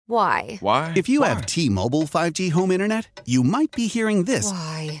Why? Why? If you have T-Mobile 5G home internet, you might be hearing this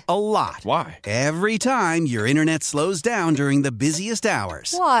Why? a lot. Why? Every time your internet slows down during the busiest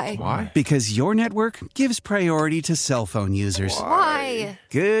hours. Why? Why? Because your network gives priority to cell phone users. Why?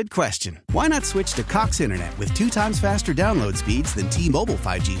 Good question. Why not switch to Cox Internet with 2 times faster download speeds than T-Mobile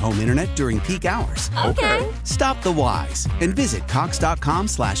 5G home internet during peak hours? Okay. Stop the whys and visit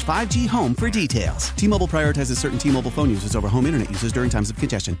cox.com/5G home for details. T-Mobile prioritizes certain T-Mobile phone users over home internet users during times of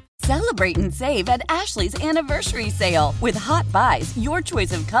congestion. Celebrate and save at Ashley's Anniversary Sale. With Hot Buys, your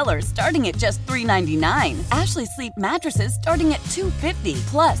choice of colors starting at just $3.99. Ashley Sleep mattresses starting at $2.50.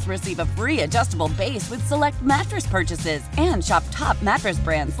 Plus, receive a free adjustable base with select mattress purchases. And shop top mattress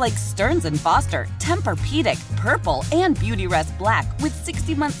brands like Stearns & Foster, Tempur-Pedic, Purple, and Beautyrest Black with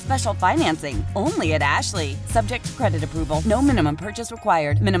 60-month special financing. Only at Ashley. Subject to credit approval. No minimum purchase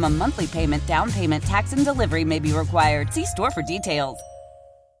required. Minimum monthly payment, down payment, tax, and delivery may be required. See store for details.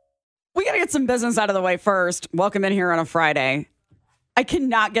 We got to get some business out of the way first. Welcome in here on a Friday. I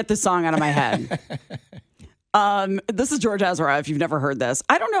cannot get this song out of my head. This is George Ezra, if you've never heard this.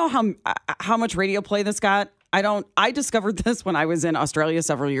 I don't know how much radio play this got. I discovered this when I was in Australia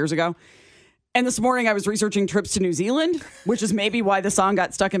several years ago. And this morning I was researching trips to New Zealand, which is maybe why the song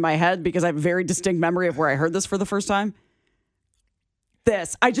got stuck in my head, because I have a very distinct memory of where I heard this for the first time.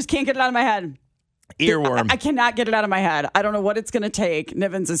 I just can't get it out of my head. Earworm. I cannot get it out of my head. I don't know what it's going to take.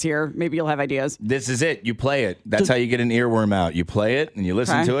 Nivens is here. Maybe you'll have ideas. This is it. You play it. That's how you get an earworm out. You play it and you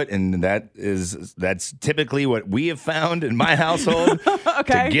listen to it, and that's typically what we have found in my household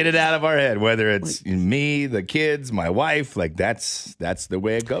to get it out of our head. Whether it's me, the kids, my wife, that's the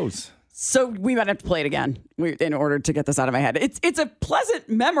way it goes. So we might have to play it again in order to get this out of my head. It's a pleasant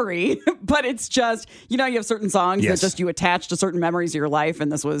memory, but it's just, you have certain songs that just you attach to certain memories of your life.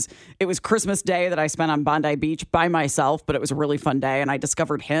 And it was Christmas Day that I spent on Bondi Beach by myself, but it was a really fun day. And I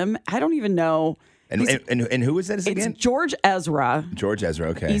discovered him. I don't even know. And who is that again? It's George Ezra. George Ezra,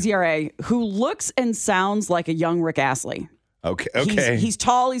 okay. EZRA, who looks and sounds like a young Rick Astley. Okay. He's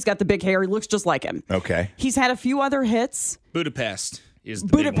tall. He's got the big hair. He looks just like him. Okay. He's had a few other hits. Budapest is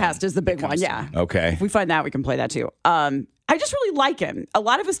the big one. Yeah. Okay. If we find that, we can play that too. I just really like him. A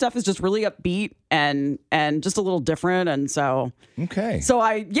lot of his stuff is just really upbeat and just a little different, and so okay. So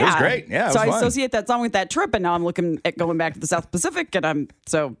it was great. Yeah. So I associate that song with that trip, and now I'm looking at going back to the South Pacific, and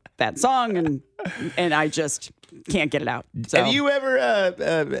that song, and I just can't get it out. So. Have you ever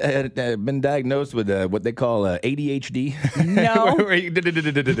been diagnosed with what they call ADHD? No.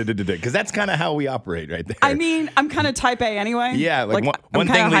 Because that's kind of how we operate right there. I mean, I'm kind of type A anyway. Yeah, like one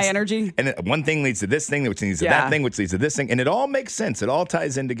thing high energy. And one thing leads to this thing, which leads to that thing, which leads to this thing. And it all makes sense. It all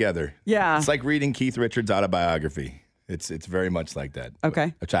ties in together. Yeah. It's like reading Keith Richards' autobiography. It's very much like that.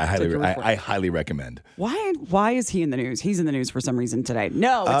 Okay. Which I highly recommend. Why is he in the news? He's in the news for some reason today.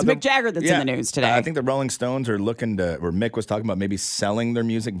 No, it's Mick Jagger that's in the news today. I think the Rolling Stones are looking to, or Mick was talking about maybe selling their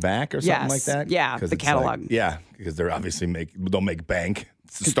music back or something like that. Yeah, the catalog. Because they're obviously they'll make bank.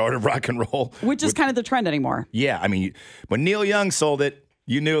 It's the start of rock and roll. Which is kind of the trend anymore. Yeah, I mean, when Neil Young sold it,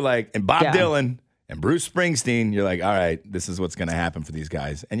 you knew and Bob Dylan and Bruce Springsteen, you're like, all right, this is what's going to happen for these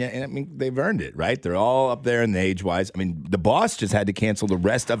guys. And I mean, they've earned it, right? They're all up there in the age-wise. I mean, the boss just had to cancel the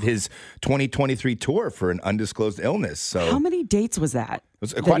rest of his 2023 tour for an undisclosed illness. So how many dates was that? It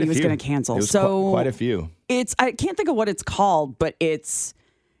was that quite he a was few. going to cancel. It was so quite a few. I can't think of what it's called, but it's.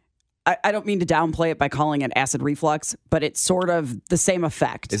 I don't mean to downplay it by calling it acid reflux, but it's sort of the same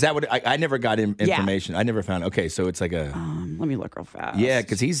effect. Is that what I never got information? I never found. Okay, so it's like a. Let me look real fast. Yeah,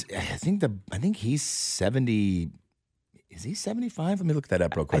 because I think he's 70. Is he 75? Let me look that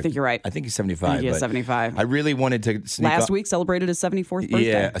up real quick. I think you're right. I think he's 75. I think he is 75. I really wanted to sneak Last week celebrated his 74th birthday.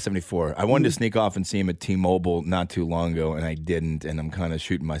 Yeah, 74. I wanted to sneak off and see him at T-Mobile not too long ago, and I didn't. And I'm kind of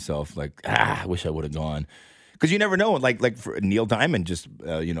shooting myself I wish I would have gone. Because you never know. Like for Neil Diamond just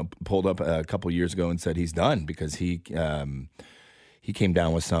pulled up a couple years ago and said he's done because he came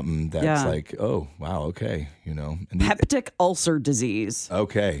down with something that's oh wow, okay, And Peptic ulcer disease.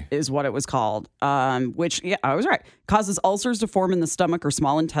 Okay, is what it was called. Which I was right. Causes ulcers to form in the stomach or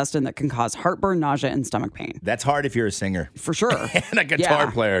small intestine that can cause heartburn, nausea, and stomach pain. That's hard if you're a singer, for sure, and a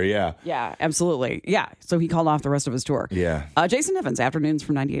guitar player. Yeah, yeah, absolutely. Yeah. So he called off the rest of his tour. Yeah. Jason Evans, afternoons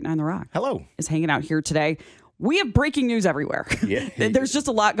from 98.9 The Rock. Hello. Is hanging out here today. We have breaking news everywhere. Yeah. There's just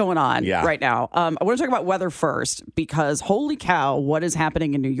a lot going on right now. I want to talk about weather first because holy cow, what is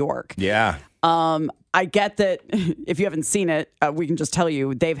happening in New York? Yeah. I get that if you haven't seen it, we can just tell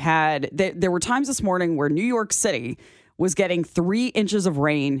you there were times this morning where New York City was getting 3 inches of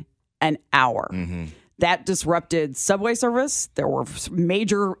rain an hour. Mm-hmm. That disrupted subway service. There were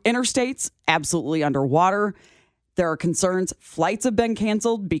major interstates absolutely underwater. There are concerns. Flights have been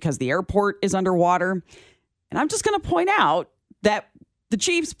canceled because the airport is underwater. And I'm just going to point out that the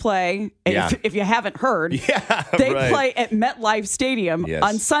Chiefs play, if you haven't heard, they play at MetLife Stadium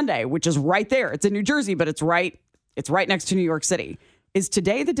on Sunday, which is right there. It's in New Jersey, but it's right next to New York City. Is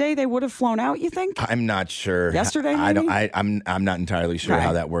today the day they would have flown out, you think? I'm not sure. Yesterday, maybe? I'm not entirely sure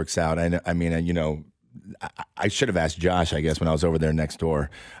how that works out. I mean, I should have asked Josh, I guess, when I was over there next door,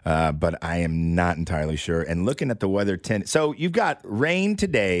 but I am not entirely sure. And looking at the weather, so you've got rain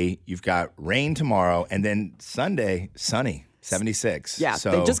today, you've got rain tomorrow, and then Sunday, sunny. 76. Yeah,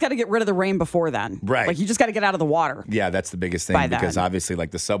 so, they just got to get rid of the rain before then. Right. Like, you just got to get out of the water. Yeah, that's the biggest thing because obviously, like,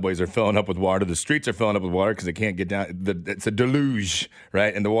 the subways are filling up with water. The streets are filling up with water because they can't get down. It's a deluge,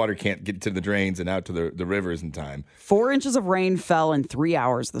 right? And the water can't get to the drains and out to the rivers in time. 4 inches of rain fell in 3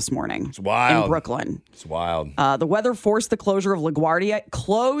 hours this morning. It's wild. In Brooklyn. It's wild. The weather forced the closure of LaGuardia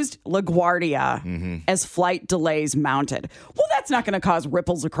as flight delays mounted. Well, that's not going to cause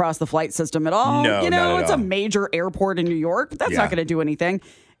ripples across the flight system at all. No, it's a major airport in New York. But that's not going to do anything.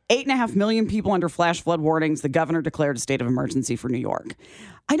 8.5 million people under flash flood warnings. The governor declared a state of emergency for New York.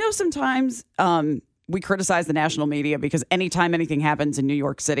 I know sometimes we criticize the national media because anytime anything happens in New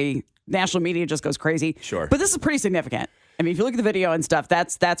York City, national media just goes crazy. Sure. But this is pretty significant. I mean, if you look at the video and stuff,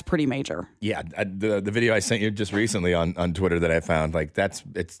 that's pretty major. Yeah, the video I sent you just recently on Twitter that I found, like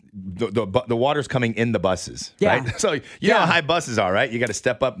the water's coming in the buses, right? So you know how high buses are, right? You got to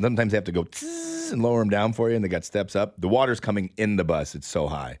step up. Sometimes they have to go and lower them down for you, and they got steps up. The water's coming in the bus. It's so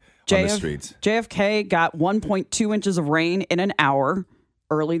high on the streets. JFK got 1.2 inches of rain in an hour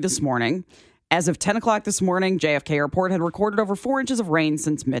early this morning. As of 10 o'clock this morning, JFK Airport had recorded over 4 inches of rain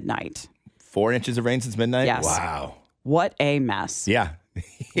since midnight. 4 inches of rain since midnight? Yes. Wow. What a mess. Yeah.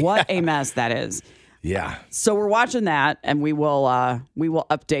 What a mess that is. Yeah. So we're watching that, and we will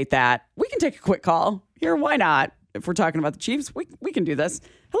update that. We can take a quick call here. Why not? If we're talking about the Chiefs, we can do this.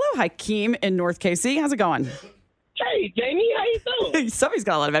 Hello, Hakeem in North KC. How's it going? Hey, Jamie, how you doing? Somebody's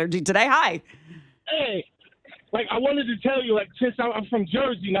got a lot of energy today. Hi. Hey, I wanted to tell you, since I'm from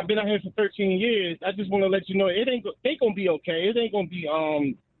Jersey and I've been out here for 13 years, I just want to let you know they gonna be okay. It ain't gonna be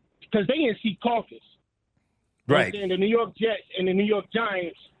because they in C caucus. Right. And the New York Jets and the New York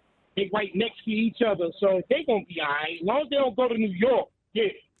Giants, they right next to each other, so they gonna be all right. As long as they don't go to New York, yeah.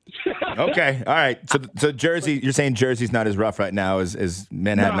 Okay, all right. So Jersey, you're saying Jersey's not as rough right now as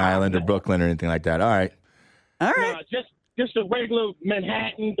Manhattan Island or Brooklyn or anything like that. All right. Just a regular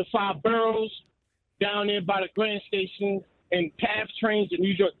Manhattan, the 5 boroughs down there by the Grand Station and PATH trains in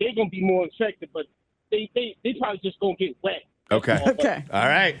New York. They're gonna be more infected, but they probably just gonna get wet. Okay. Okay. All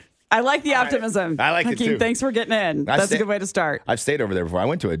right. I like the optimism. I like Hakeem, it too. Thanks for getting in. That's a good way to start. I've stayed over there before. I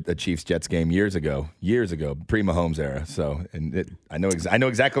went to a Chiefs-Jets game years ago, pre-Mahomes era. So, I know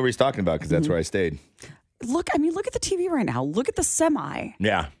exactly what he's talking about because that's where I stayed. Look at the TV right now. Look at the semi.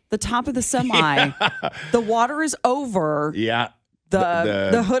 Yeah. The top of the semi. Yeah. The water is over. Yeah.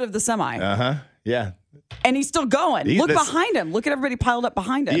 The hood of the semi. Uh-huh. Yeah. And he's still going. Look behind him. Look at everybody piled up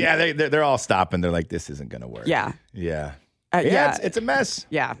behind him. Yeah, they're all stopping. They're like, this isn't going to work. Yeah. Yeah. It's a mess.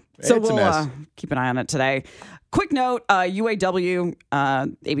 Yeah. So we'll keep an eye on it today. Quick note, UAW,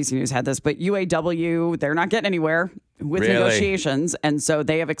 ABC News had this, but UAW, they're not getting anywhere with negotiations. And so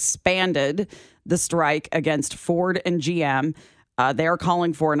they have expanded the strike against Ford and GM. They are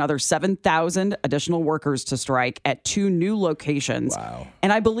calling for another 7,000 additional workers to strike at 2 new locations. Wow.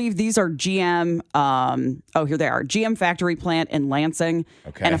 And I believe these are GM. Here they are. GM factory plant in Lansing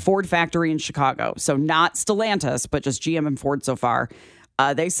and a Ford factory in Chicago. So not Stellantis, but just GM and Ford so far.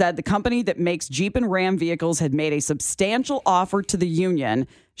 They said the company that makes Jeep and Ram vehicles had made a substantial offer to the union,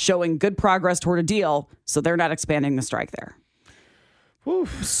 showing good progress toward a deal. So they're not expanding the strike there.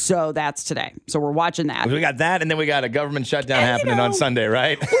 Oof. So that's today. So we're watching that. We got that, and then we got a government shutdown happening on Sunday,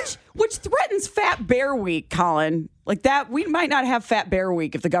 right? which threatens Fat Bear Week, Colin. Like that, we might not have Fat Bear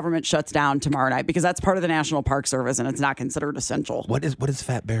Week if the government shuts down tomorrow night because that's part of the National Park Service and it's not considered essential. What is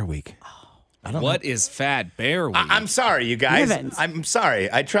Fat Bear Week? I don't know. What is Fat Bear Week? I'm sorry, you guys. I'm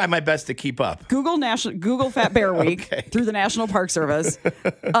sorry. I try my best to keep up. Google Fat Bear Week through the National Park Service.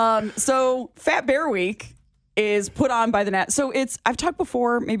 So Fat Bear Week is put on by the So I've talked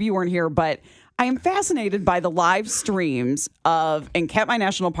before, maybe you weren't here, but I am fascinated by the live streams in Katmai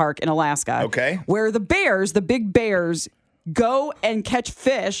National Park in Alaska. Okay. Where the big bears, go and catch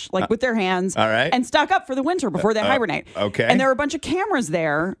fish with their hands. All right. And stock up for the winter before they hibernate. Okay. And there are a bunch of cameras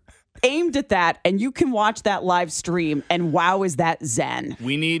there aimed at that, and you can watch that live stream, and wow, is that zen.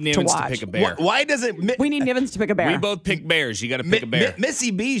 We need Nivens to pick a bear. Why does it... We need Nivens to pick a bear. We both pick bears. You got to pick a bear. Missy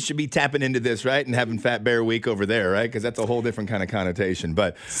B should be tapping into this, right? And having Fat Bear Week over there, right? Because that's a whole different kind of connotation.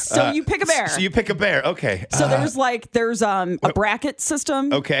 But So you pick a bear. So you pick a bear. Okay. So there's a bracket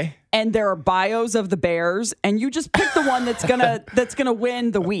system. Okay. And there are bios of the bears, and you just pick the one that's gonna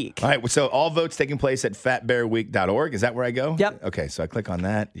win the week. All right. So all votes taking place at fatbearweek.org. Is that where I go? Yep. Okay. So I click on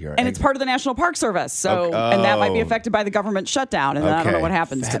that. And it's part of the National Park Service. So and that might be affected by the government shutdown. And I don't know what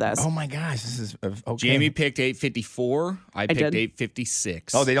happens to this. Oh my gosh, this is okay. Jamie picked 854. I picked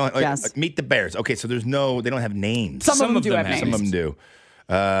 856. Oh, they don't. Yes. Meet the Bears. Okay. So they don't have names. Some of them do have names. Some of them do.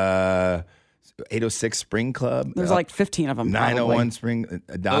 806 Spring Club. There's like 15 of them. 901 Spring.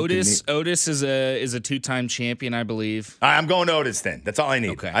 Otis is a two-time champion, I believe. All right, I'm going Otis then. That's all I need.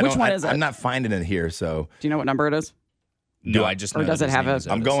 Okay. Which one is it? I'm not finding it here. So do you know what number it is? No, I just know. Or does it have it?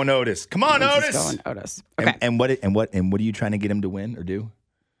 I'm going Otis. Come on, Otis. Going Otis. Okay. And what are you trying to get him to win or do?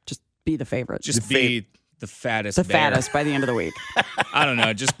 Just be the favorite. Just be the fattest. The bear. fattest by the end of the week. I don't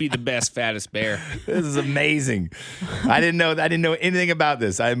know. Just be the best fattest bear. This is amazing. I didn't know anything about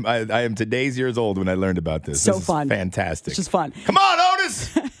this. I am today's years old when I learned about this. So this fun. Is fantastic. It's just fun. Come on,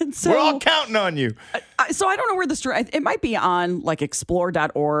 Otis. So, we're all counting on you. So I don't know where it might be on like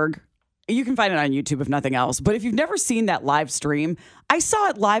explore.org. You can find it on YouTube if nothing else. But if you've never seen that live stream, I saw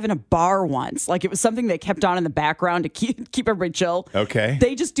it live in a bar once. Like it was something they kept on in the background to keep everybody chill. Okay.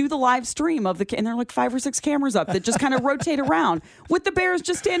 They just do the live stream and there are like 5 or 6 cameras up that just kind of rotate around with the bears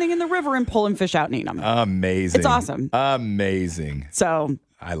just standing in the river and pulling fish out and eating them. Amazing. It's awesome. Amazing. So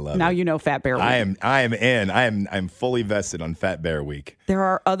I love now it. you know Fat Bear Week. I am in. I'm fully vested on Fat Bear Week. There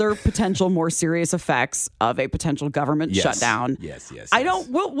are other potential more serious effects of a potential government shutdown. Yes.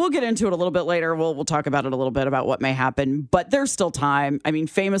 We'll get into it a little bit later. We'll talk about it a little bit about what may happen, but there's still time. I mean,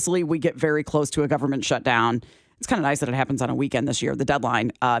 famously, we get very close to a government shutdown. It's kind of nice that it happens on a weekend this year. The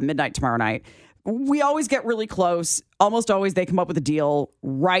deadline, midnight tomorrow night. We always get really close. Almost always they come up with a deal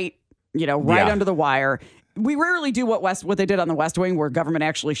right under the wire. We rarely do what they did on the West Wing, where government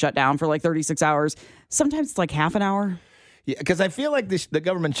actually shut down for like 36 hours. Sometimes it's like half an hour. Yeah, because I feel like the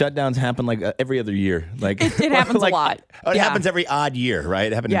government shutdowns happen like every other year. Like it happens like, a lot. It happens every odd year, right?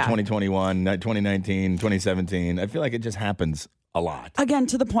 It happened in 2021, 2019, 2017. I feel like it just happens a lot. Again,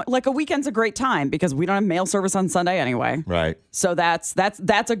 to the point, like a weekend's a great time because we don't have mail service on Sunday anyway. Right. So that's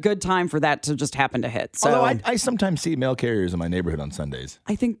a good time for that to just happen to hit. So although I sometimes see mail carriers in my neighborhood on Sundays.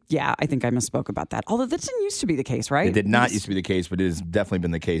 I think I misspoke about that. Although that didn't used to be the case, right? It did not used to be the case, but it has definitely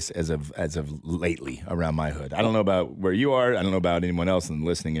been the case as of lately around my hood. I don't know about where you are. I don't know about anyone else in the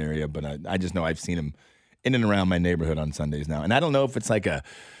listening area, but I just know I've seen them in and around my neighborhood on Sundays now. And I don't know if it's like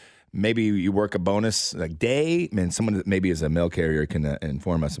maybe you work a bonus like day. I mean, someone that maybe is a mail carrier can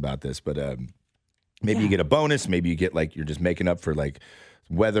inform us about this, but maybe you get a bonus. Maybe you get like you're just making up for like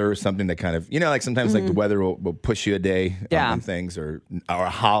weather or something that kind of, like sometimes like the weather will push you a day on things or a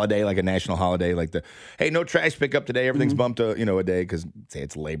holiday, like a national holiday, like hey, no trash pickup today. Everything's bumped a day because say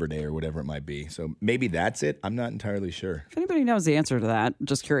it's Labor Day or whatever it might be. So maybe that's it. I'm not entirely sure. If anybody knows the answer to that,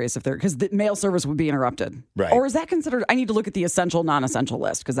 just curious because the mail service would be interrupted. Right. Or is that considered, I need to look at the essential, non-essential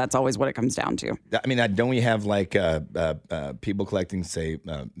list because that's always what it comes down to. I mean, don't we have like people collecting, say,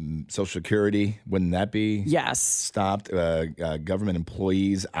 Social Security? Wouldn't that be stopped? Government employees.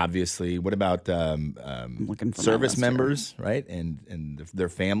 Obviously. What about service members, right? And their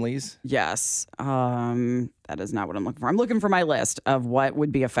families? Yes. That is not what I'm looking for. I'm looking for my list of what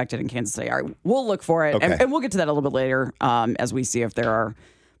would be affected in Kansas City. All right, we'll look for it. Okay. And we'll get to that a little bit later as we see if there are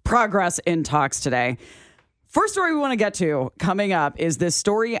progress in talks today. First story we want to get to coming up is this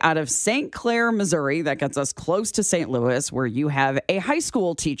story out of St. Clair, Missouri, that gets us close to St. Louis, where you have a high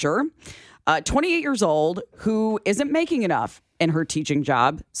school teacher, 28 years old, who isn't making enough in her teaching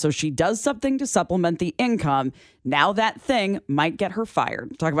job, so she does something to supplement the income. Now that thing might get her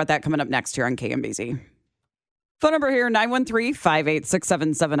fired. Talk about that coming up next here on KMBZ. Phone number here,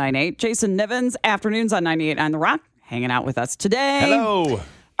 913-586-7798. Jason Nivens, afternoons on 98.9 The Rock, hanging out with us today. Hello.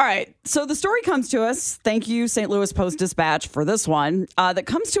 All right, so the story comes to us. Thank you, St. Louis Post-Dispatch, for this one. That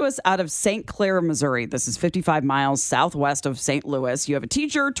comes to us out of St. Clair, Missouri. This is 55 miles southwest of St. Louis. You have a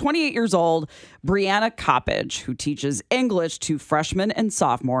teacher, 28 years old, Brianna Coppage, who teaches English to freshmen and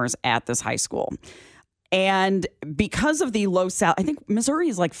sophomores at this high school. And because of the low salary, I think Missouri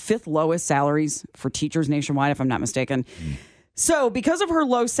is like 5th lowest salaries for teachers nationwide, if I'm not mistaken. So because of her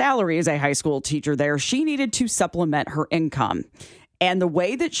low salary as a high school teacher there, she needed to supplement her income. And the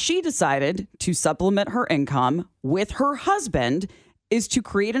way that she decided to supplement her income with her husband is to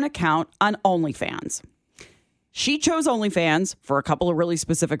create an account on OnlyFans. She chose OnlyFans for a couple of really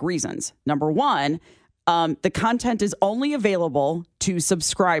specific reasons. Number one, the content is only available to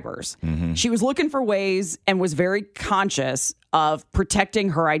subscribers. She was looking for ways and was very conscious of protecting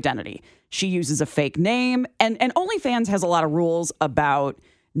her identity. She uses a fake name, and OnlyFans has a lot of rules about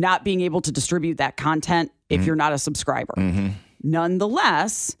not being able to distribute that content if you're not a subscriber.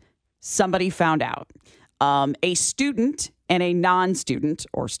 Nonetheless, somebody found out. A student and a non-student,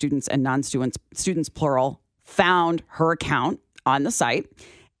 or students and non-students, students plural, found her account on the site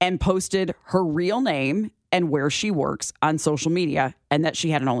and posted her real name and where she works on social media, and that she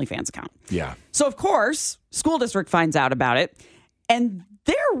had an OnlyFans account. Yeah. So, of course, school district finds out about it, and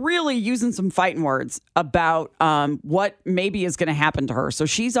they're really using some fighting words about what maybe is going to happen to her. So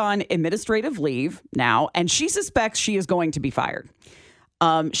she's on administrative leave now, and she suspects she is going to be fired.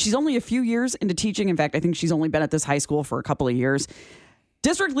 She's only a few years into teaching. In fact, I think she's only been at this high school for a couple of years.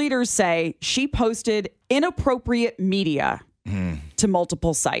 District leaders say she posted inappropriate media to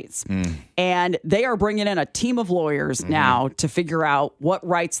multiple sites. And they are bringing in a team of lawyers now to figure out what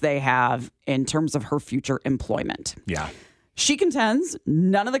rights they have in terms of her future employment. Yeah. She contends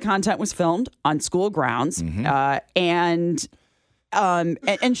none of the content was filmed on school grounds. And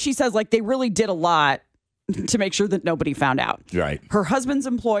she says, like, they really did a lot to make sure that nobody found out. Right. Her husband's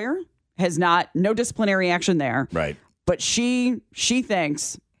employer has no disciplinary action there. Right. But she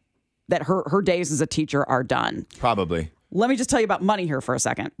thinks that her days as a teacher are done. Probably. Let me just tell you about money here for a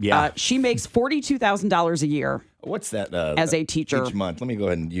second. Yeah. She makes $42,000 a year. What's that? As a teacher. Each month. Let me go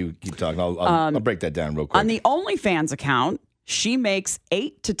ahead and you keep talking. I'll break that down real quick. On the OnlyFans account, she makes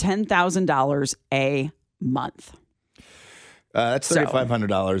 $8,000 to $10,000 a month. That's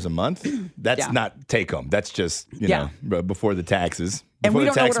 $3,500 a month. That's not take home. That's just, you know, before the taxes. And we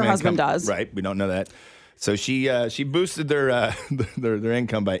Before the don't know what her taxman husband does. Right. We don't know that. So she boosted their their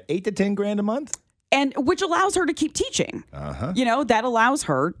income by $8,000 to $10,000 a month. And which allows her to keep teaching. You know, that allows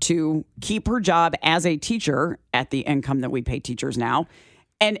her to keep her job as a teacher at the income that we pay teachers now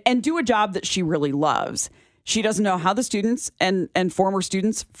and do a job that she really loves. She doesn't know how the students and former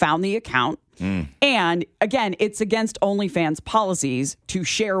students found the account. And again, it's against OnlyFans policies to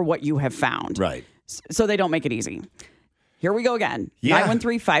share what you have found. Right. So they don't make it easy. Here we go again. Yeah.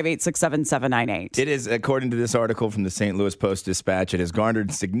 913-586-7798. It is, according to this article from the St. Louis Post-Dispatch, it has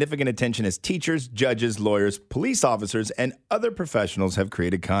garnered significant attention as teachers, judges, lawyers, police officers, and other professionals have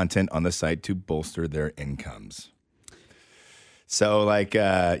created content on the site to bolster their incomes. So, like,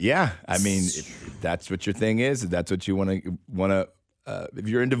 I mean, if that's what your thing is, if that's what you want to, if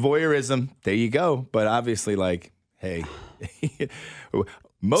you're into voyeurism, there you go. But obviously, like, hey,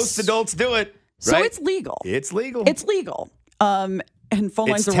 most adults do it. So right? it's legal. It's legal. It's legal. And phone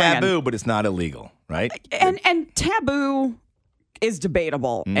lines are ringing. It's taboo, ringing. but it's not illegal, right? And taboo is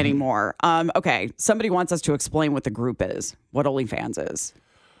debatable anymore. Okay, somebody wants us to explain what the group is, what OnlyFans is.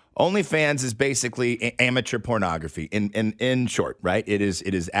 OnlyFans is basically amateur pornography. In short, right? It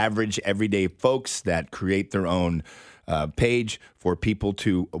is average, everyday folks that create their own page for people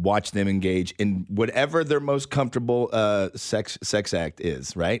to watch them engage in whatever their most comfortable sex act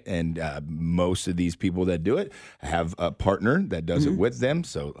is, right? And most of these people that do it have a partner that does it with them,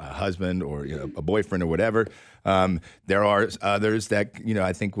 so a husband or a boyfriend or whatever. There are others that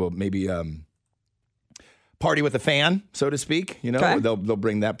I think will maybe party with a fan, so to speak. Okay. They'll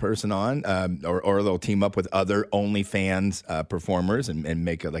bring that person on, or they'll team up with other OnlyFans performers and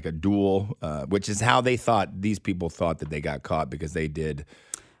make a duel, which is how these people thought that they got caught, because they did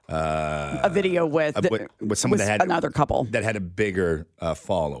a video with someone that had another couple that had a bigger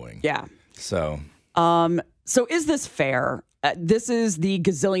following. Yeah. So is this fair? This is the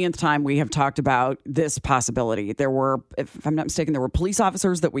gazillionth time we have talked about this possibility. There were, if I'm not mistaken, there were police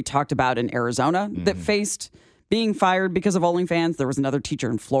officers that we talked about in Arizona that faced being fired because of OnlyFans. There was another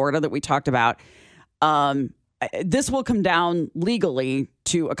teacher in Florida that we talked about. This will come down legally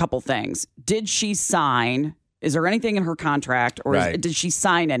to a couple things. Did she sign? Is there anything in her contract, or did she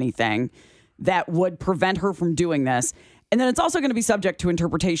sign anything that would prevent her from doing this? And then it's also going to be subject to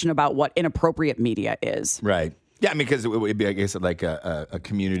interpretation about what inappropriate media is. Right. Yeah, I mean, because it would be, I guess, like a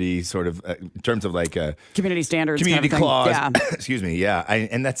community sort of, in terms of like a community standards, community kind of clause. Yeah. Excuse me. Yeah,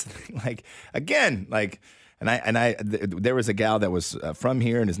 and that's like, again, like, there was a gal that was from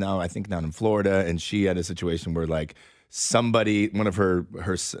here and is now, I think, down in Florida, and she had a situation where like somebody, one of her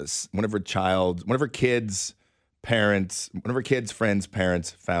kids' friends'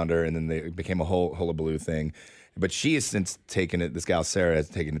 parents found her, and then they became a whole hullabaloo thing. But she has since taken it, this gal Sarah has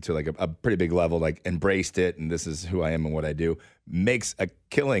taken it to like a pretty big level, like embraced it, and this is who I am and what I do. Makes a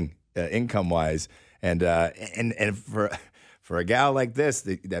killing income-wise. And for for a gal like this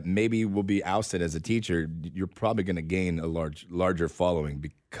that maybe will be ousted as a teacher, you're probably going to gain a larger following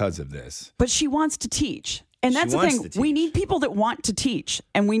because of this. But she wants to teach. And that's the thing. We need people that want to teach,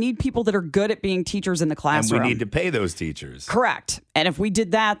 and we need people that are good at being teachers in the classroom. And we need to pay those teachers. Correct. And if we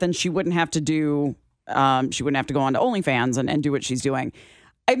did that, then she wouldn't have to do. She wouldn't have to go on to OnlyFans and do what she's doing.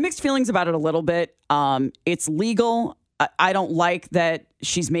 I have mixed feelings about it a little bit. It's legal. I don't like that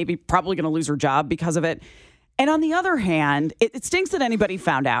she's probably going to lose her job because of it. And on the other hand, it stinks that anybody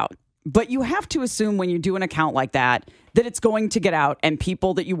found out. But you have to assume when you do an account like that it's going to get out and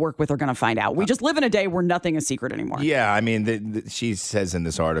people that you work with are going to find out. We just live in a day where nothing is secret anymore. Yeah, I mean, she says in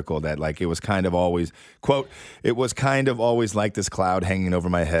this article that like it was kind of always, quote, it was kind of always like this cloud hanging over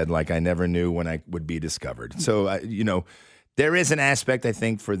my head, like I never knew when I would be discovered. So, there is an aspect, I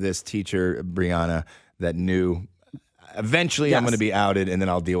think, for this teacher, Brianna, that knew eventually I'm going to be outed and then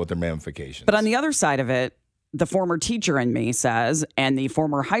I'll deal with the ramifications. But on the other side of it, the former teacher in me says, and the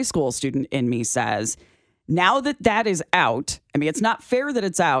former high school student in me says, now that is out, I mean, it's not fair that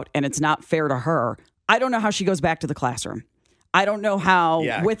it's out and it's not fair to her. I don't know how she goes back to the classroom. I don't know how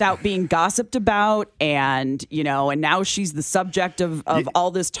without being gossiped about and now she's the subject of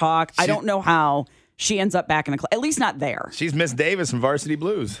all this talk. I don't know how she ends up back in the class, at least not there. She's Miss Davis from Varsity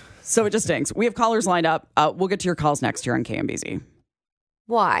Blues. So it just stinks. We have callers lined up. We'll get to your calls next here on KMBZ.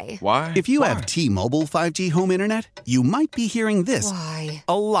 Why? If you have T-Mobile 5G home internet, you might be hearing this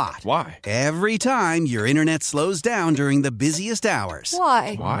a lot. Why? Every time your internet slows down during the busiest hours.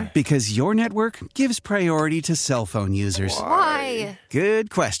 Why? Because your network gives priority to cell phone users. Why?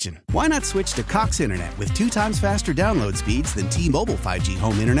 Good question. Why not switch to Cox Internet with 2 times faster download speeds than T-Mobile 5G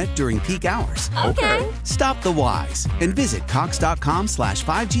home internet during peak hours? Okay. Stop the whys and visit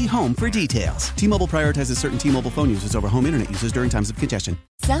cox.com/5G home for details. T-Mobile prioritizes certain T-Mobile phone users over home internet users during times of congestion.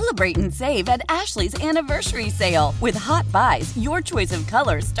 Celebrate and save at Ashley's Anniversary Sale. With Hot Buys, your choice of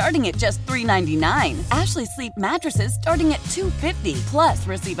colors starting at just $3.99. Ashley Sleep mattresses starting at $2.50. Plus,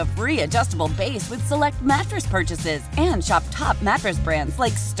 receive a free adjustable base with select mattress purchases. And shop top mattress brands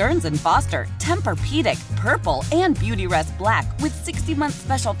like Stearns & Foster, Tempur-Pedic, Purple, and Beautyrest Black with 60-month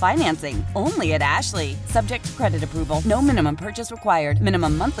special financing. Only at Ashley. Subject to credit approval. No minimum purchase required.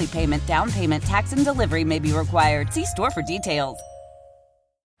 Minimum monthly payment, down payment, tax, and delivery may be required. See store for details.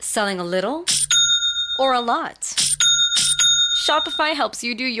 Selling a little or a lot? Shopify helps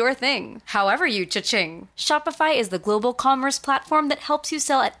you do your thing, however you cha-ching. Shopify is the global commerce platform that helps you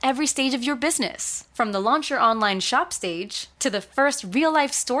sell at every stage of your business. From the launch your online shop stage, to the first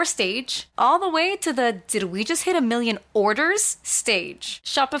real-life store stage, all the way to the did we just hit 1 million orders stage.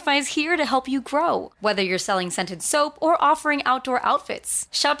 Shopify's here to help you grow. Whether you're selling scented soap or offering outdoor outfits,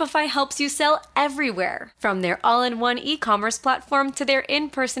 Shopify helps you sell everywhere. From their all-in-one e-commerce platform to their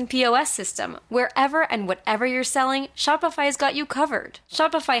in-person POS system, wherever and whatever you're selling, Shopify's got you covered.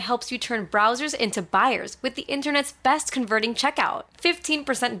 Shopify helps you turn browsers into buyers with the internet's best converting checkout.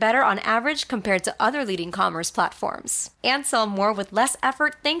 15% better on average compared to other leading commerce platforms. And sell more with less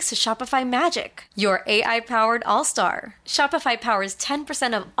effort thanks to Shopify Magic, your AI-powered all-star. Shopify powers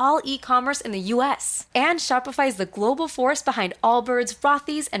 10% of all e-commerce in the U.S. And Shopify is the global force behind Allbirds,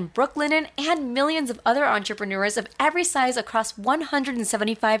 Rothy's, and Brooklinen, and millions of other entrepreneurs of every size across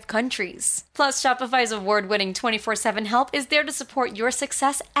 175 countries. Plus, Shopify's award-winning 24/7 help is there to support your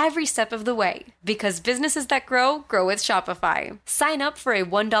success every step of the way. Because businesses that grow, grow with Shopify. Sign up for a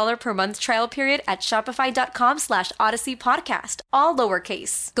 $1 per month trial period at shopify.com/Odyssey Podcast, all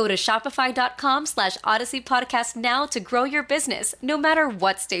lowercase. Go to shopify.com/Odyssey Podcast now to grow your business, no matter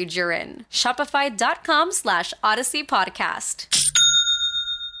what stage you're in. Shopify.com/Odyssey Podcast.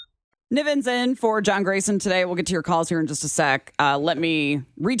 Niven's in for John Grayson today. We'll get to your calls here in just a sec. Let me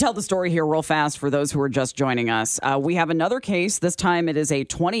retell the story here real fast for those who are just joining us. We have another case. This time it is a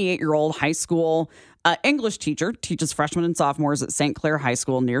 28-year-old high school English teacher, teaches freshmen and sophomores at St. Clair High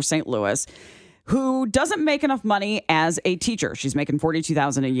School near St. Louis, who doesn't make enough money as a teacher. She's making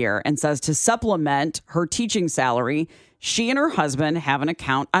 $42,000 a year and says to supplement her teaching salary, she and her husband have an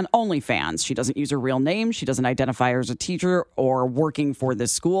account on OnlyFans. She doesn't use her real name. She doesn't identify her as a teacher or working for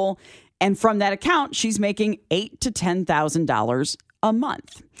this school. And from that account, she's making $8,000 to $10,000 a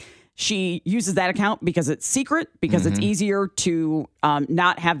month. She uses that account because it's secret, because it's easier to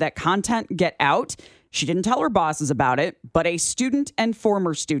not have that content get out. She didn't tell her bosses about it, but a student and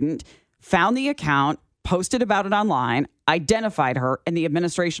former student found the account, posted about it online, identified her, and the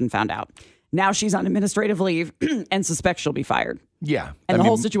administration found out. Now she's on administrative leave and suspects she'll be fired. Yeah. And the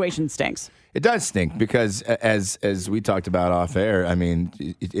whole situation stinks. It does stink because as we talked about off air, I mean,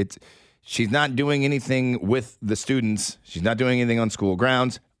 she's not doing anything with the students. She's not doing anything on school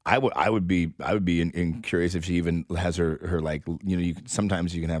grounds. I would be curious if she even has her like,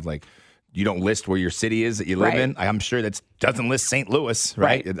 sometimes you can have like, you don't list where your city is that you live in. I'm sure that doesn't list St. Louis,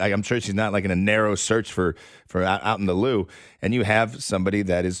 right? I'm sure she's not like in a narrow search for out in the loo. And you have somebody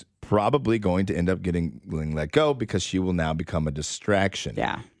that is probably going to end up getting let go because she will now become a distraction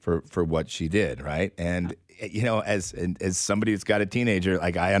for what she did, right? And as somebody that's got a teenager,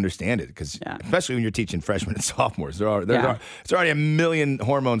 like I understand it because especially when you're teaching freshmen and sophomores, there's already a million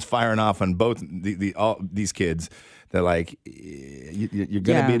hormones firing off on both all these kids. That like you're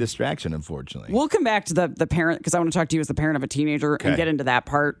going to be a distraction, unfortunately. We'll come back to the parent because I want to talk to you as the parent of a teenager and get into that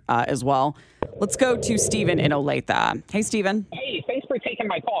part as well. Let's go to Stephen in Olathe. Hey, Stephen. Hey, thanks for taking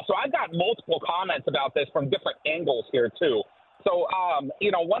my call. So I've got multiple comments about this from different angles here too. So,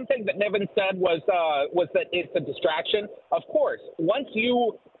 one thing that Niven said was that it's a distraction. Of course, once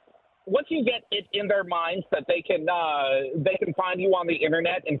you get it in their minds that they can find you on the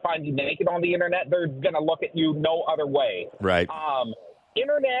internet and find you naked on the internet, they're going to look at you no other way. Right.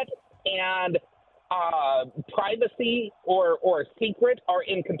 Internet and privacy or secret are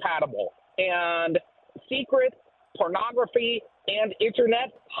incompatible. And secret, pornography, and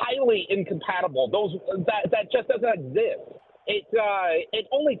internet, highly incompatible. That just doesn't exist. It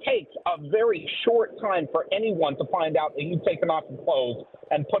only takes a very short time for anyone to find out that you've taken off your clothes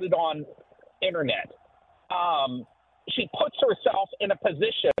and put it on internet. She puts herself in a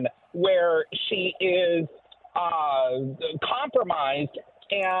position where she is compromised,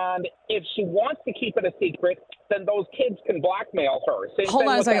 and if she wants to keep it a secret, then those kids can blackmail her. Same Hold thing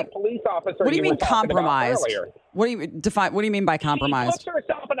on a with second. that police officer. What do you mean compromised? What do you mean by She compromised? puts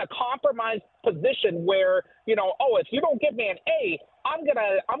herself in a compromised position where, if you don't give me an A, I'm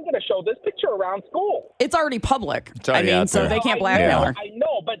gonna show this picture around school. It's already public. It's already out so there. they can't blackmail her. I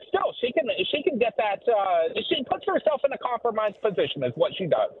know, but still, she can get that. She puts herself in a compromised position, is what she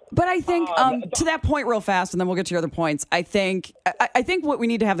does. But I think to that point, real fast, and then we'll get to your other points. I think what we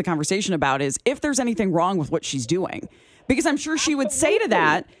need to have the conversation about is if there's anything wrong with what she's doing, because I'm sure she would say to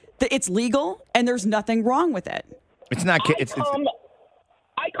that it's legal and there's nothing wrong with it. It's not.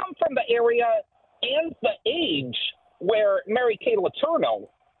 I come from the area and the age where Mary Kay Letourneau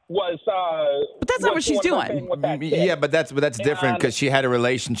was. But that's not what she's doing. Yeah, but that's different because she had a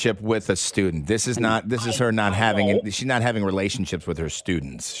relationship with a student. This is not. This is her not having. She's not having relationships with her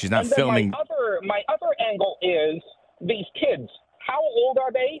students. She's not filming. My other angle is these kids. How old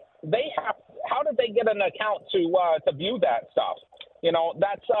are they? How did they get an account to view that stuff?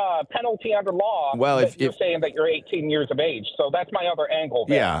 That's a penalty under law. Well, if you're saying that you're 18 years of age, so that's my other angle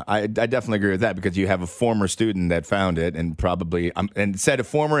there. Yeah, I definitely agree with that because you have a former student that found it and probably and said a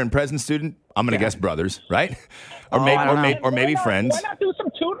former and present student. I'm going to guess brothers, right? Or maybe friends. Why not do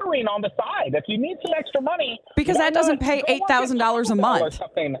some tutoring on the side if you need some extra money? Because that doesn't pay $8,000 a month.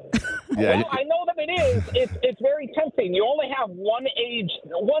 Yeah, well, I know that it is. It's very tempting. You only have one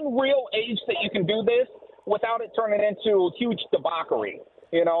real age that you can do this without it turning into huge debauchery.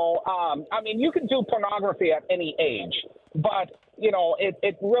 You can do pornography at any age, but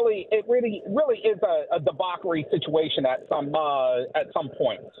it really is a debauchery situation at some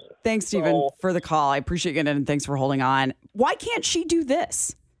point. Thanks, Stephen, for the call. I appreciate it, and thanks for holding on. Why can't she do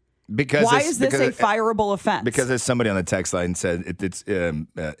this? Why is this a fireable offense? Because as somebody on the text line said,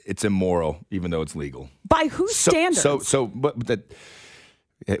 it's immoral, even though it's legal. By whose standards?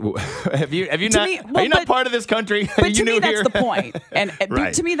 Have you not? Are you not part of this country? But to me, that's the point. And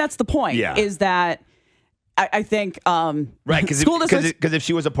right. To me, that's the point. Yeah. Is that I think right? Because if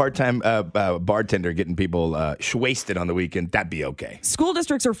she was a part-time bartender getting people wasted on the weekend, that'd be okay. School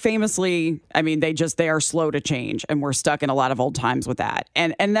districts are famously, they are slow to change, and we're stuck in a lot of old times with that.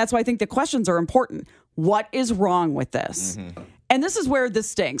 And that's why I think the questions are important. What is wrong with this? Mm-hmm. And this is where this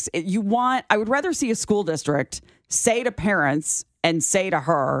stinks. I would rather see a school district say to parents and say to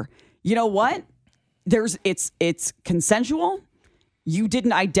her, you know what? It's consensual. You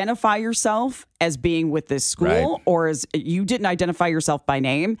didn't identify yourself as being with this school, right, or as you didn't identify yourself by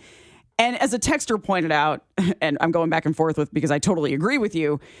name. And as a texter pointed out, and I'm going back and forth with because I totally agree with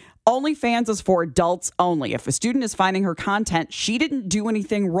you, OnlyFans is for adults only. If a student is finding her content, she didn't do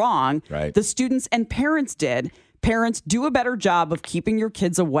anything wrong. Right. The students and parents did. Parents, do a better job of keeping your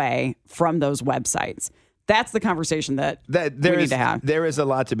kids away from those websites. That's the conversation that we need to have. There is a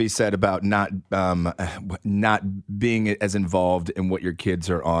lot to be said about not being as involved in what your kids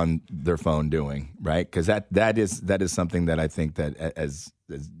are on their phone doing, right? Because that is something that I think that as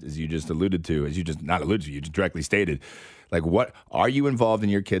as you just alluded to, not alluded to, you just directly stated, like, what are you involved in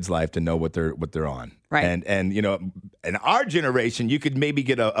your kid's life to know what they're on? Right. And you know, in our generation, you could maybe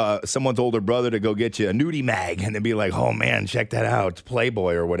get someone's older brother to go get you a nudie mag and then be like, oh man, check that out, it's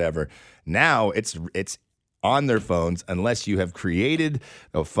Playboy or whatever. Now it's on their phones unless you have created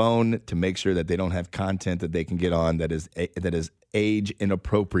a phone to make sure that they don't have content that they can get on that is age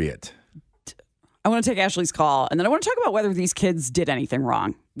inappropriate. I want to take Ashley's call, and then I want to talk about whether these kids did anything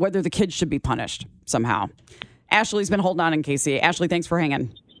wrong, whether the kids should be punished somehow. Ashley's been holding on in KC. Ashley, thanks for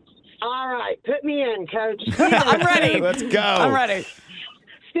hanging. All right, put me in, Coach. I'm ready. Let's go. I'm ready.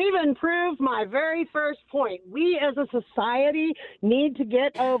 Stephen proved my very first point. We as a society need to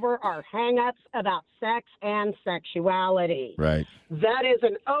get over our hang-ups about sex and sexuality. Right. That is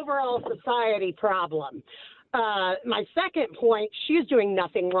an overall society problem. My second point, she's doing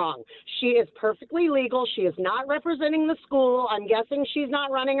nothing wrong. She is perfectly legal. She is not representing the school. I'm guessing she's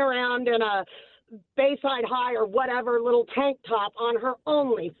not running around in a Bayside High or whatever little tank top on her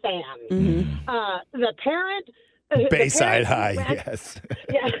OnlyFans. The parent... Bayside High, yes.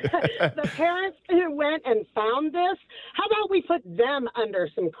 Yeah, the parents who went and found this, how about we put them under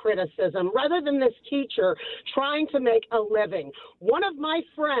some criticism rather than this teacher trying to make a living? One of my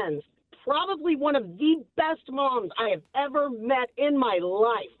friends, probably one of the best moms I have ever met in my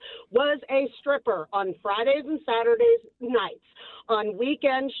life, was a stripper on Fridays and Saturdays nights. On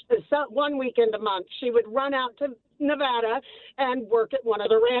weekends, one weekend a month, she would run out to Nevada and work at one of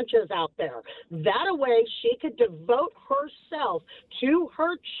the ranches out there. That way, she could devote herself to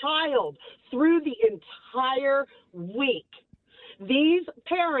her child through the entire week. These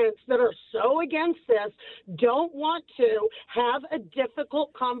parents that are so against this don't want to have a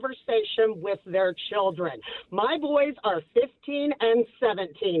difficult conversation with their children. My boys are 15 and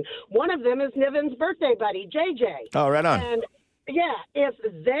 17. One of them is Niven's birthday buddy, JJ. Oh, right on. And yeah, if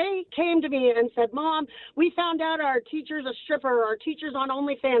they came to me and said, Mom, we found out our teacher's a stripper or our teacher's on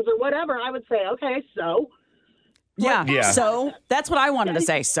OnlyFans or whatever, I would say, okay, so? Yeah. So that's what I wanted to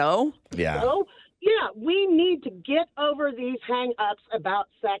say. So? Yeah. So, yeah, we need to get over these hang-ups about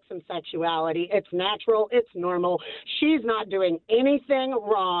sex and sexuality. It's natural. It's normal. She's not doing anything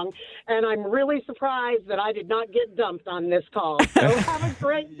wrong, and I'm really surprised that I did not get dumped on this call. So have a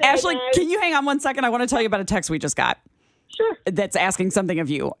great day, Ashley, guys. can you hang on one second? I want to tell you about a text we just got. Sure. That's asking something of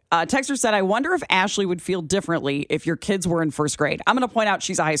you. Texter said, I wonder if Ashley would feel differently if your kids were in first grade. I'm going to point out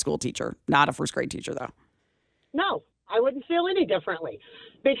she's a high school teacher, not a first grade teacher, though. No, I wouldn't feel any differently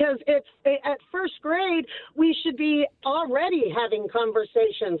because it's at first grade, we should be already having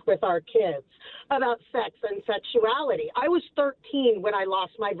conversations with our kids about sex and sexuality. I was 13 when I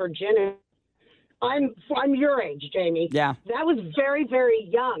lost my virginity. I'm your age, Jamie. Yeah. That was very, very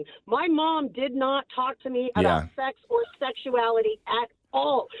young. My mom did not talk to me about sex or sexuality at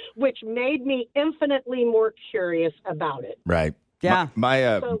all, which made me infinitely more curious about it. Right. Yeah.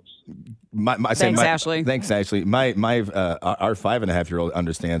 Thanks, Ashley. Thanks, Ashley. Our 5.5-year-old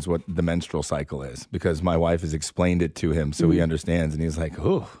understands what the menstrual cycle is because my wife has explained it to him, so he understands, and he's like,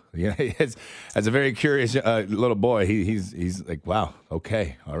 "Oh, yeah." As a very curious little boy, he's like, "Wow,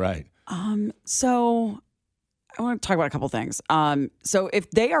 okay, all right." So I want to talk about a couple things. So if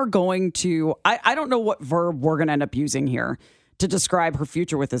they are going to, I don't know what verb we're going to end up using here to describe her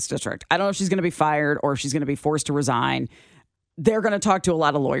future with this district. I don't know if she's going to be fired or if she's going to be forced to resign. They're going to talk to a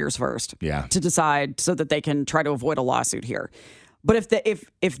lot of lawyers first to decide so that they can try to avoid a lawsuit here. But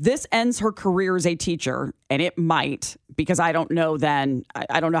if this ends her career as a teacher, and it might, because I don't know then,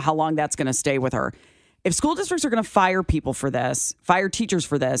 I don't know how long that's going to stay with her. If school districts are going to fire people for this, fire teachers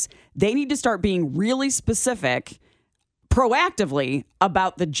for this, they need to start being really specific proactively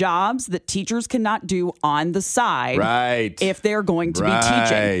about the jobs that teachers cannot do on the side, right? If they're going to be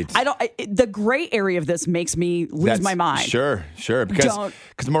teaching, the gray area of this makes me lose my mind. Sure, because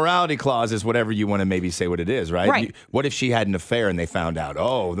morality clause is whatever you want to maybe say what it is, right? Right. What if she had an affair and they found out?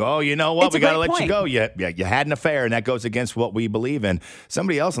 Oh, you know what? It's we a got to great let you point. go. You had an affair, and that goes against what we believe in.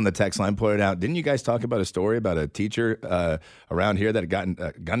 Somebody else on the text line pointed out. Didn't you guys talk about a story about a teacher around here that had gotten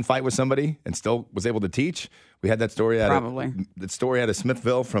a gunfight with somebody and still was able to teach? We had that story out of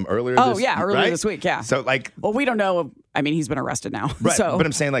Smithville from earlier. Earlier this week. Yeah. So well, we don't know. I mean, he's been arrested now. Right. So. But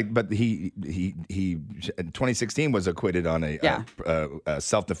I'm saying but he in 2016 was acquitted on a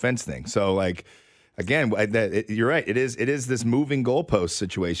self-defense thing. So again, you're right. It is this moving goalpost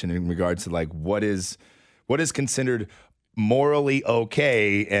situation in regards to what is considered morally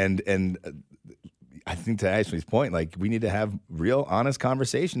okay and. I think to Ashley's point, we need to have real, honest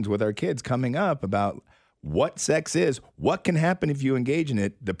conversations with our kids coming up about what sex is, what can happen if you engage in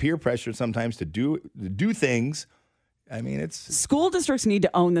it, the peer pressure sometimes to do things I mean, it's school districts need to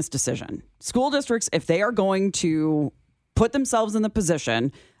own this decision. School districts, if they are going to put themselves in the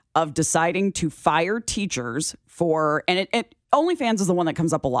position of deciding to fire teachers for, and OnlyFans is the one that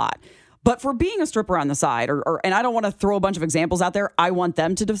comes up a lot, but for being a stripper on the side, and I don't want to throw a bunch of examples out there. I want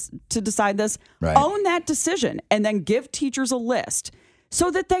them to decide this. Right. Own that decision, and then give teachers a list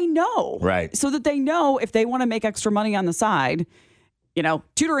so that they know. Right. So that they know if they want to make extra money on the side. You know,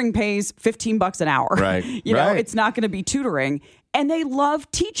 tutoring pays $15 an hour. Right. You know, it's not going to be tutoring. And they love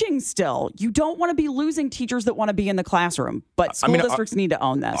teaching still. You don't want to be losing teachers that want to be in the classroom. But school districts need to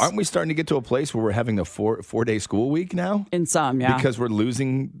own this. Aren't we starting to get to a place where we're having a four-day school week now? In some, yeah. Because we're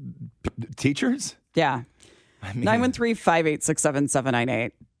losing teachers? Yeah. I mean,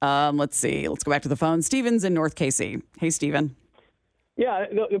 913-586-7798. Let's see. Let's go back to the phone. Steven's in North Casey. Hey, Steven. Yeah,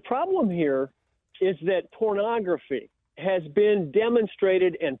 the problem here is that pornography has been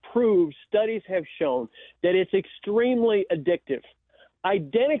demonstrated and proved, studies have shown that it's extremely addictive,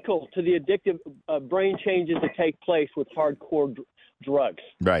 identical to the addictive brain changes that take place with hardcore drugs.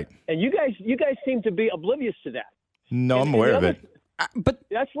 Right. And you guys seem to be oblivious to that. No, I'm aware of it. But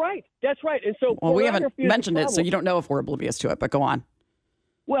that's right. And so, well, we haven't mentioned it, so you don't know if we're oblivious to it. But go on.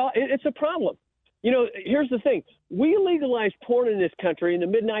 Well, it's a problem. You know, here's the thing. We legalized porn in this country in the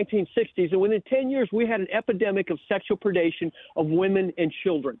mid-1960s, and within 10 years, we had an epidemic of sexual predation of women and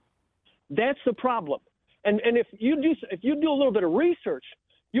children. That's the problem. And if you do a little bit of research,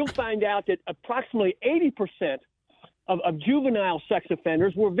 you'll find out that approximately 80% of juvenile sex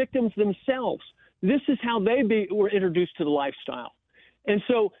offenders were victims themselves. This is how they were introduced to the lifestyle. And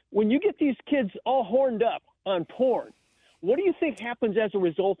so when you get these kids all horned up on porn, what do you think happens as a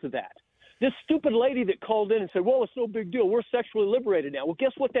result of that? This stupid lady that called in and said, well, it's no big deal. We're sexually liberated now. Well,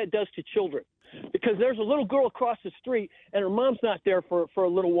 guess what that does to children? Because there's a little girl across the street, and her mom's not there for a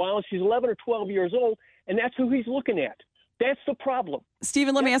little while, and she's 11 or 12 years old, and that's who he's looking at. That's the problem.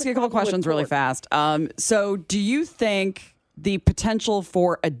 Stephen, let me ask you a couple questions really fast. So do you think the potential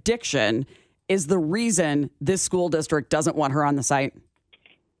for addiction is the reason this school district doesn't want her on the site?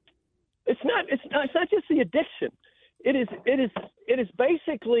 It's not just the addiction. It is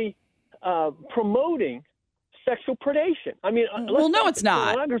basically promoting sexual predation. I mean, well, no, it's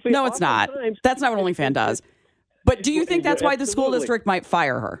not. No, it's not. That's not what OnlyFans does. But do you think that's why the school district might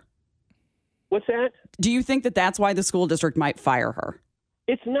fire her? What's that? Do you think that that's why the school district might fire her?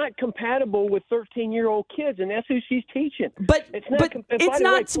 It's not compatible with 13-year-old kids, and that's who she's teaching. But it's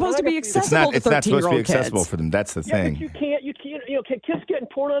not supposed to be accessible to 13-year-old kids. It's not supposed to be accessible for them. That's the thing. But you can't. You know, kids getting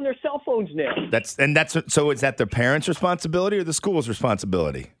porn on their cell phones now. So is that the parents' responsibility or the school's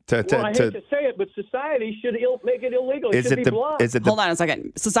responsibility? I hate to say it, but society should make it illegal. It should be blocked. Hold on a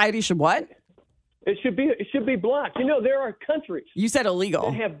second. Society should what? It should be blocked. You know, there are countries. You said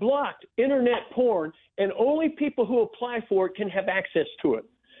illegal. That have blocked internet porn, and only people who apply for it can have access to it.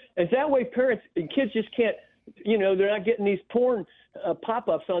 And that way, parents and kids just can't. You know, they're not getting these porn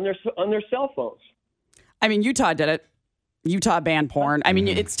pop-ups on their cell phones. I mean, Utah did it. Utah banned porn. I mean,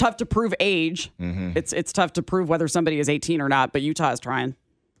 it's tough to prove age. Mm-hmm. It's tough to prove whether somebody is 18 or not, but Utah is trying.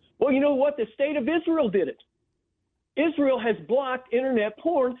 Well, you know what? The state of Israel did it. Israel has blocked internet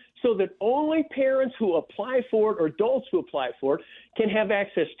porn so that only parents who apply for it or adults who apply for it can have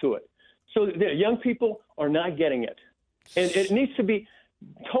access to it. So the young people are not getting it. And it needs to be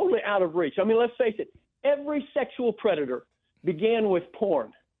totally out of reach. I mean, let's face it. Every sexual predator began with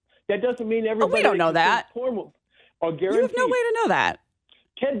porn. That doesn't mean everybody. We don't know that. Porn are guaranteed. You have no way to know that.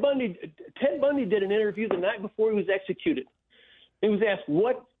 Ted Bundy did an interview the night before he was executed. He was asked,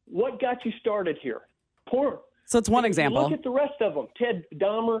 "What got you started here?" Porn. So it's one example. Look at the rest of them. Ted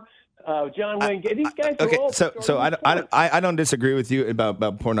Dahmer, John Wayne. These guys are all. So I don't disagree with you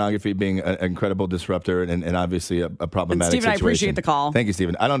about pornography being an incredible disruptor and obviously a problematic Stephen, situation. I appreciate the call. Thank you,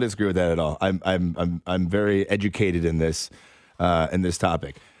 Stephen. I don't disagree with that at all. I'm very educated in this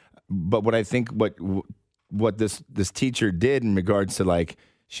topic. But what I think what this teacher did in regards to, like,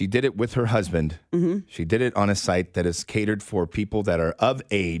 she did it with her husband. Mm-hmm. She did it on a site that is catered for people that are of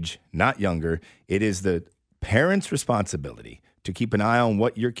age, not younger. It is the parents' responsibility to keep an eye on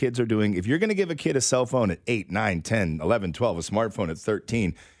what your kids are doing. If you're going to give a kid a cell phone at 8, 9, 10, 11, 12, a smartphone at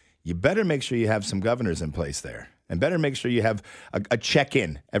 13, you better make sure you have some governors in place there. And better make sure you have a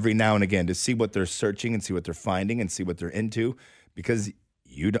check-in every now and again to see what they're searching and see what they're finding and see what they're into. Because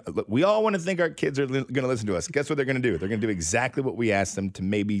we all want to think our kids are going to listen to us. Guess what they're going to do? They're going to do exactly what we asked them to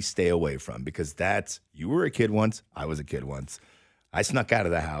maybe stay away from. Because you were a kid once. I was a kid once. I snuck out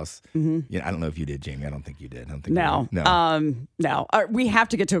of the house. Mm-hmm. I don't know if you did, Jamie. I don't think you did. No. No. We have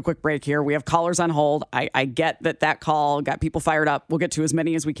to get to a quick break here. We have callers on hold. I get that call got people fired up. We'll get to as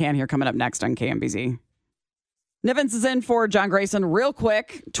many as we can here coming up next on KMBZ. Nivens is in for John Grayson. Real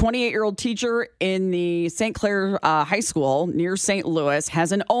quick, 28-year-old teacher in the St. Clair High School near St. Louis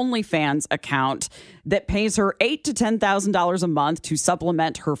has an OnlyFans account that pays her $8,000 to $10,000 a month to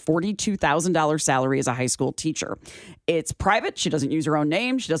supplement her $42,000 salary as a high school teacher. It's private. She doesn't use her own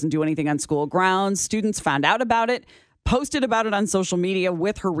name. She doesn't do anything on school grounds. Students found out about it, posted about it on social media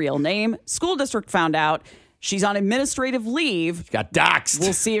with her real name. School district found out. She's on administrative leave. She got doxxed.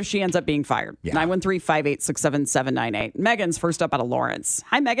 We'll see if she ends up being fired. Yeah. 913-586-7798. Megan's first up out of Lawrence.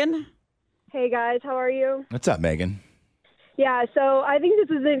 Hi, Megan. Hey, guys. How are you? What's up, Megan? Yeah, so I think this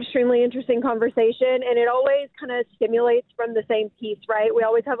is an extremely interesting conversation, and it always kind of stimulates from the same piece, right? We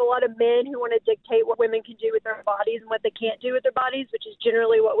always have a lot of men who want to dictate what women can do with their bodies and what they can't do with their bodies, which is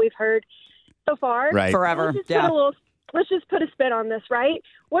generally what we've heard so far. Right. Forever. Let's just put a spin on this, right?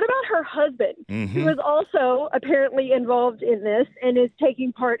 What about her husband, Mm-hmm. who is also apparently involved in this and is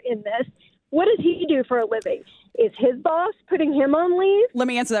taking part in this? What does he do for a living? Is his boss putting him on leave? Let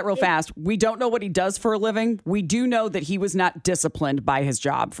me answer that real fast. We don't know what he does for a living. We do know that he was not disciplined by his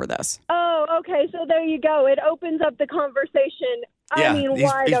job for this. Oh, okay. So there you go. It opens up the conversation. Yeah, I mean, he's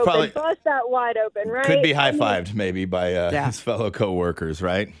wide open. probably- Bust that wide open, right? Could be I mean, high-fived maybe by his fellow coworkers,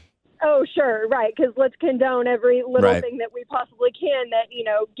 right? oh, sure, right. Because let's condone every little Right. thing that we possibly can that,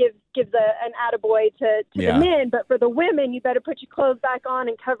 gives an attaboy to Yeah. the men. But for the women, you better put your clothes back on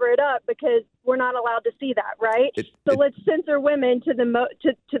and cover it up because we're not allowed to see that, right? Let's censor women to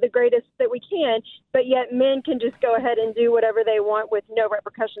the greatest that we can, but yet men can just go ahead and do whatever they want with no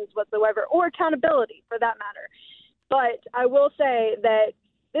repercussions whatsoever or accountability for that matter. But I will say that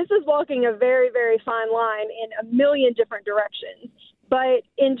this is walking a very, very fine line in a million different directions. But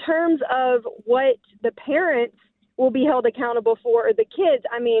in terms of what the parents will be held accountable for, or the kids,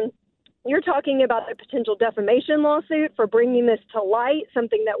 I mean, you're talking about a potential defamation lawsuit for bringing this to light,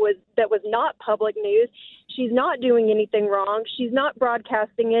 something that was not public news. She's not doing anything wrong. She's not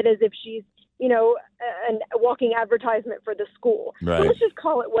broadcasting it as if she's, a walking advertisement for the school. Right. So let's just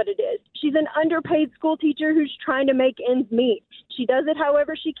call it what it is. She's an underpaid school teacher who's trying to make ends meet. She does it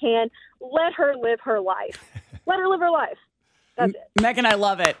however she can. Let her live her life. Let her live her life. That's it. Megan, I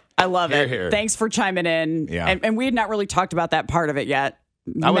love it. I love Hear, it. hear. Thanks for chiming in. Yeah. And we had not really talked about that part of it yet.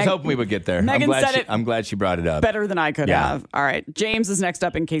 I was hoping we would get there. Megan said it I'm glad she brought it up. better than I could Yeah. have. All right. James is next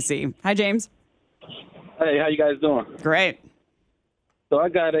up in KC. Hi, James. Hey, how you guys doing? Great. So I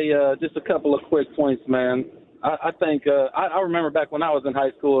got just a couple of quick points, man. I think I remember back when I was in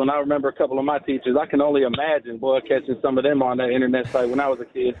high school, and I remember a couple of my teachers. I can only imagine, catching some of them on that internet site when I was a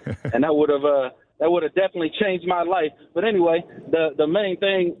kid, and that would have definitely changed my life. But anyway, the main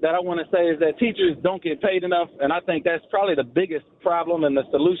thing that I want to say is that teachers don't get paid enough, and I think that's probably the biggest problem, and the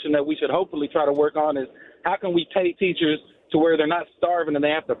solution that we should hopefully try to work on is how can we pay teachers to where they're not starving and they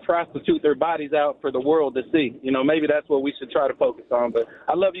have to prostitute their bodies out for the world to see. Maybe that's what we should try to focus on. But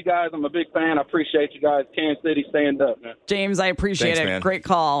I love you guys. I'm a big fan. I appreciate you guys. Kansas City, stand up, man. James, I appreciate Thanks, it. man. Great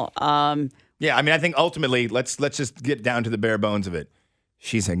call. Yeah, I mean, I think ultimately, let's just get down to the bare bones of it.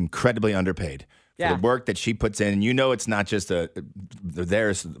 She's incredibly underpaid for Yeah. the work that she puts in. It's not just they're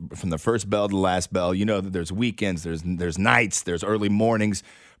there from the first bell to the last bell. That there's weekends, there's nights, there's early mornings,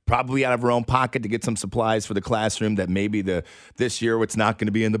 probably out of her own pocket to get some supplies for the classroom that maybe this year it's not going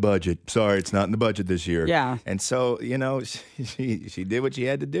to be in the budget. Sorry, it's not in the budget this year. Yeah. And so, she did what she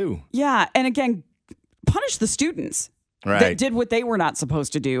had to do. Yeah. And again, punish the students that Right. did what they were not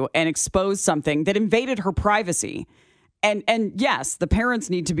supposed to do and expose something that invaded her privacy. And yes, the parents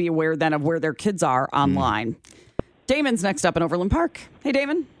need to be aware then of where their kids are online. Damon's next up in Overland Park. Hey,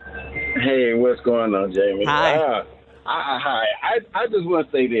 Damon. Hey, what's going on, Jamie? Hi. Hi. I just want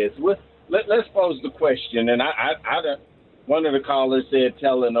to say this. Let's pose the question. And one of the callers said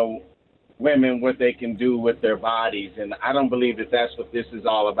telling women what they can do with their bodies. And I don't believe that that's what this is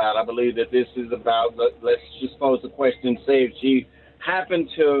all about. I believe that this is about, let's just pose the question, say if she happened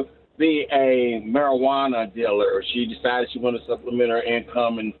to be a marijuana dealer, or she decided she wanted to supplement her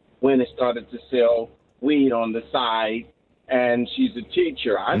income and went and started to sell weed on the side, and she's a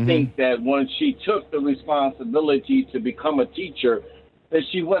teacher. I think that when she took the responsibility to become a teacher, that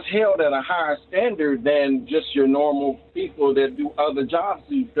she was held at a higher standard than just your normal people that do other jobs,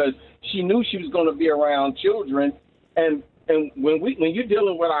 because she knew she was going to be around children. And when you're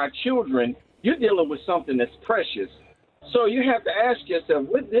dealing with our children, you're dealing with something that's precious. So you have to ask yourself,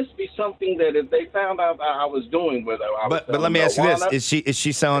 would this be something that if they found out that I was doing with her, But let me ask you this: Is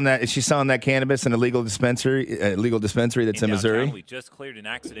she selling that? Is she selling that cannabis in a legal dispensary that's in Missouri? We just cleared an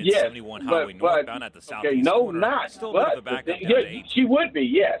accident, Yes, 71 highway northbound at the southeast no, corner. not. Still a bit of a But backup down to 8. she would be,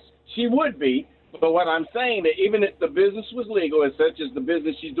 yes. She would be. But what I'm saying that even if the business was legal, as such as the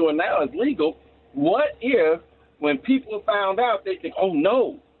business she's doing now is legal, what if when people found out, they think, oh,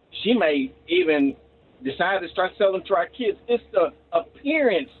 no, she may even decide to start selling to our kids. It's the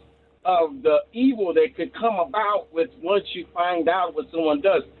appearance of the evil that could come about with once you find out what someone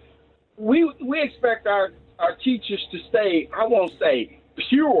does. We expect our teachers to stay, I won't say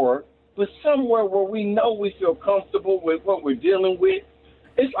pure, but somewhere where we know we feel comfortable with what we're dealing with.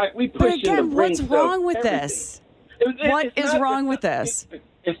 It's like we push. But again, what's wrong with this? What is wrong with this?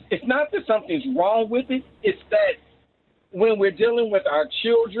 It's not that something's wrong with it. It's that when we're dealing with our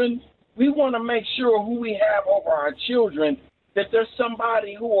children, we want to make sure who we have over our children, that there's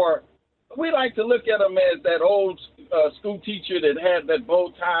somebody we like to look at them as that old school teacher that had that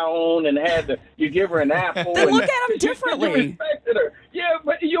bow tie on and you give her an apple. They look at them differently. You respected her. Yeah,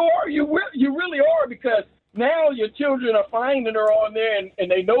 but you really are, because now your children are finding her on there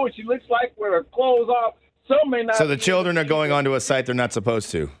and they know what she looks like with her clothes off. Some may not. So the children are going onto a site they're not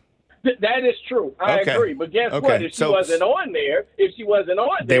supposed to. That is true. I agree. But guess what? If she wasn't on there,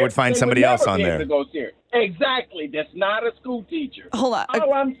 they would find somebody else on there. To go see her. Exactly. That's not a school teacher. Hold on.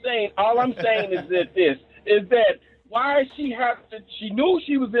 All I'm saying is that why she knew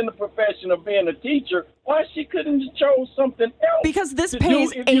she was in the profession of being a teacher. Why she couldn't have chose something else? Because this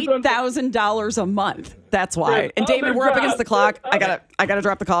pays $8,000 a month. That's why. And David, we're up against the clock. I gotta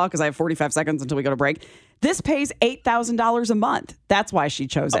drop the call because I have 45 seconds until we go to break. This pays $8,000 a month. That's why she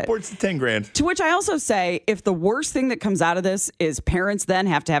chose it. Upwards to $10,000. To which I also say, if the worst thing that comes out of this is parents then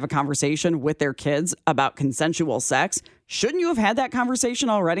have to have a conversation with their kids about consensual sex, shouldn't you have had that conversation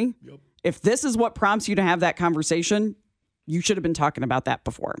already? Yep. If this is what prompts you to have that conversation, you should have been talking about that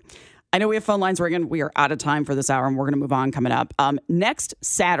before. I know we have phone lines ringing. We are out of time for this hour, and we're going to move on coming up. Next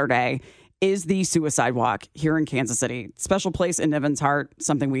Saturday is the Suicide Walk here in Kansas City. Special place in Niven's heart,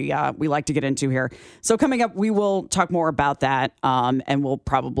 something we like to get into here. So coming up, we will talk more about that, and we'll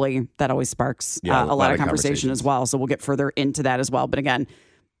probably, that always sparks a lot of conversation as well. So we'll get further into that as well. But again,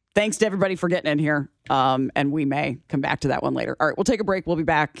 thanks to everybody for getting in here, and we may come back to that one later. All right, we'll take a break. We'll be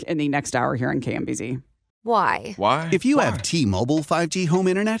back in the next hour here on KMBZ. Why? If you have T-Mobile 5G home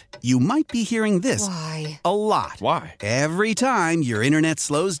internet, you might be hearing this a lot. Why? Every time your internet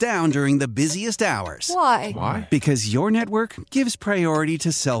slows down during the busiest hours. Why? Because your network gives priority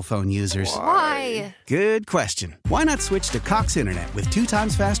to cell phone users. Why? Good question. Why not switch to Cox Internet with 2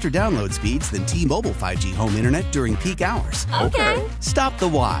 times faster download speeds than T-Mobile 5G home internet during peak hours? Okay. Stop the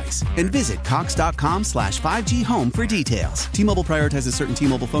whys and visit cox.com/5G home for details. T-Mobile prioritizes certain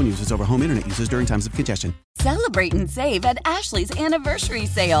T-Mobile phone users over home internet users during times of congestion. Celebrate and save at Ashley's Anniversary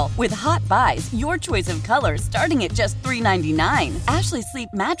Sale. With Hot Buys, your choice of colors starting at just $3.99. Ashley Sleep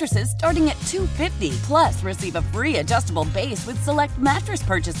mattresses starting at $2.50. Plus, receive a free adjustable base with select mattress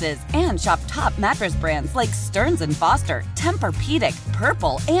purchases. And shop top mattress brands like Stearns & Foster, Tempur-Pedic,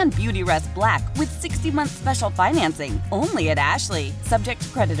 Purple, and Beautyrest Black with 60-month special financing. Only at Ashley. Subject to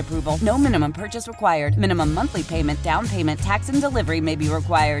credit approval. No minimum purchase required. Minimum monthly payment, down payment, tax, and delivery may be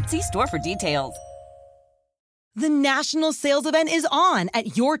required. See store for details. The national sales event is on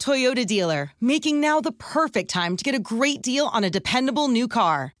at your Toyota dealer, making now the perfect time to get a great deal on a dependable new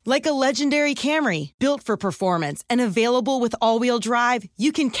car. Like a legendary Camry, built for performance and available with all-wheel drive,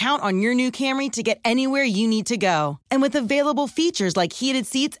 you can count on your new Camry to get anywhere you need to go. And with available features like heated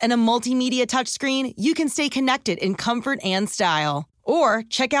seats and a multimedia touchscreen, you can stay connected in comfort and style. Or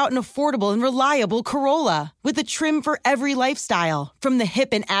check out an affordable and reliable Corolla with a trim for every lifestyle. From the hip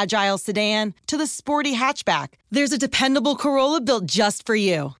and agile sedan to the sporty hatchback, there's a dependable Corolla built just for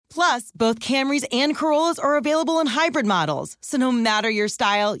you. Plus, both Camrys and Corollas are available in hybrid models, so no matter your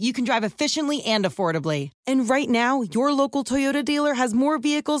style, you can drive efficiently and affordably. And right now, your local Toyota dealer has more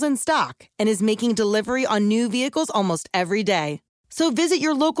vehicles in stock and is making delivery on new vehicles almost every day. So visit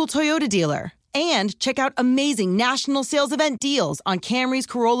your local Toyota dealer. And check out amazing national sales event deals on Camrys,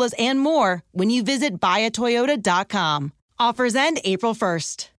 Corollas, and more when you visit buyatoyota.com. Offers end April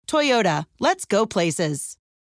 1st. Toyota, let's go places.